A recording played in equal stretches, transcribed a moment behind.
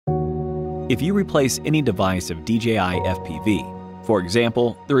If you replace any device of DJI FPV, for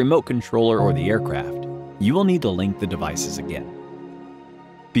example, the remote controller or the aircraft, you will need to link the devices again.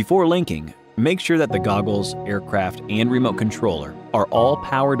 Before linking, make sure that the goggles, aircraft, and remote controller are all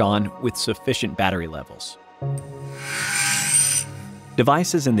powered on with sufficient battery levels.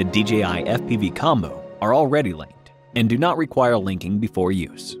 Devices in the DJI FPV combo are already linked and do not require linking before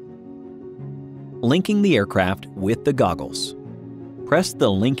use. Linking the aircraft with the goggles. Press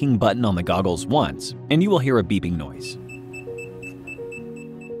the linking button on the goggles once and you will hear a beeping noise.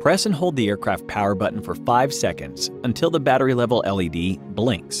 Press and hold the aircraft power button for 5 seconds until the battery level LED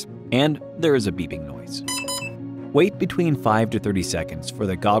blinks and there is a beeping noise. Wait between 5 to 30 seconds for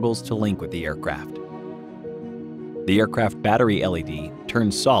the goggles to link with the aircraft. The aircraft battery LED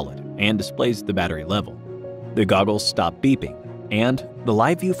turns solid and displays the battery level. The goggles stop beeping, and the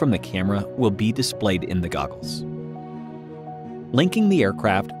live view from the camera will be displayed in the goggles. Linking the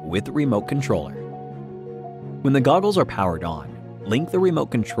aircraft with the remote controller. When the goggles are powered on, link the remote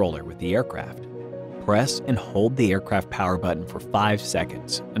controller with the aircraft. Press and hold the aircraft power button for 5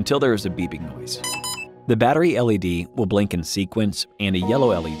 seconds until there is a beeping noise. The battery LED will blink in sequence and a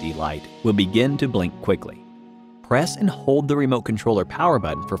yellow LED light will begin to blink quickly. Press and hold the remote controller power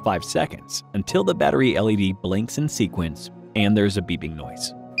button for 5 seconds until the battery LED blinks in sequence and there's a beeping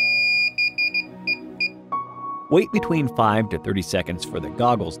noise. Wait between 5 to 30 seconds for the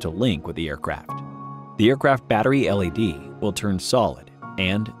goggles to link with the aircraft. The aircraft battery LED will turn solid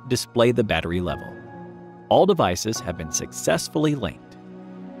and display the battery level. All devices have been successfully linked.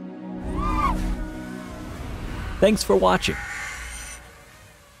 Thanks for watching.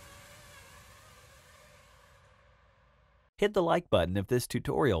 Hit the like button if this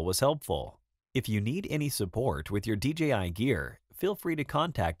tutorial was helpful. If you need any support with your DJI gear, feel free to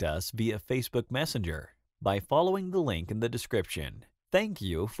contact us via Facebook Messenger by following the link in the description. Thank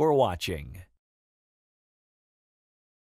you for watching.